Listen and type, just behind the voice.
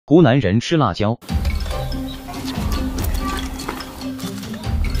湖南人吃辣椒。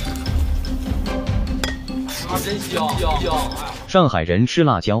啊，真香！上海人吃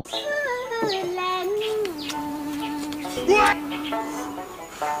辣椒。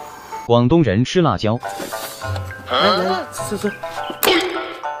广东人吃辣椒。来，吃。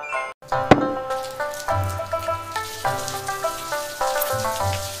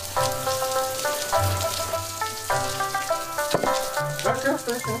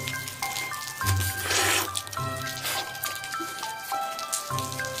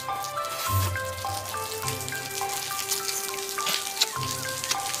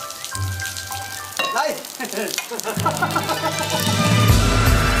来，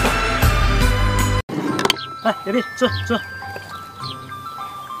来，小弟吃。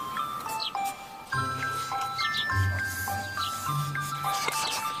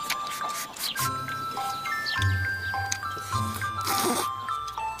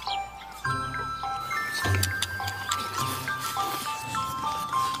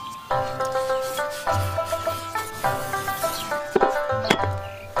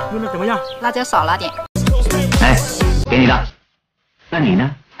用的怎么样？辣椒少了点。哎，给你的。那你呢？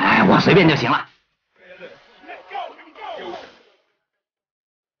哎，我随便就行了。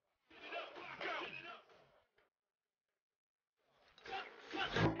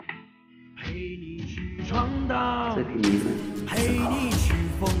陪你去闯荡，陪你去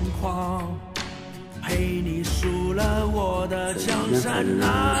疯狂，陪你输了我的江山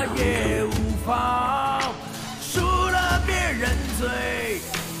那也无妨，输了别人醉，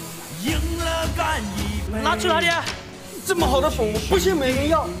赢了干一杯。拿去哪里？这么好的粉，不信没人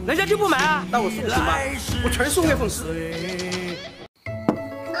要，人家就不买啊？那我送行吧，我全送给粉丝。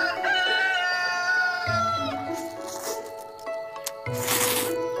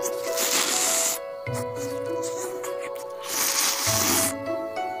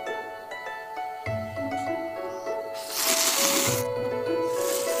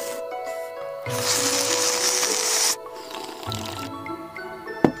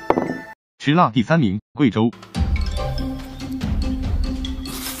吃辣第3名，贵州。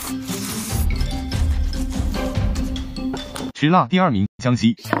吃辣第2名，江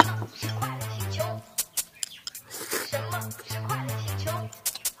西。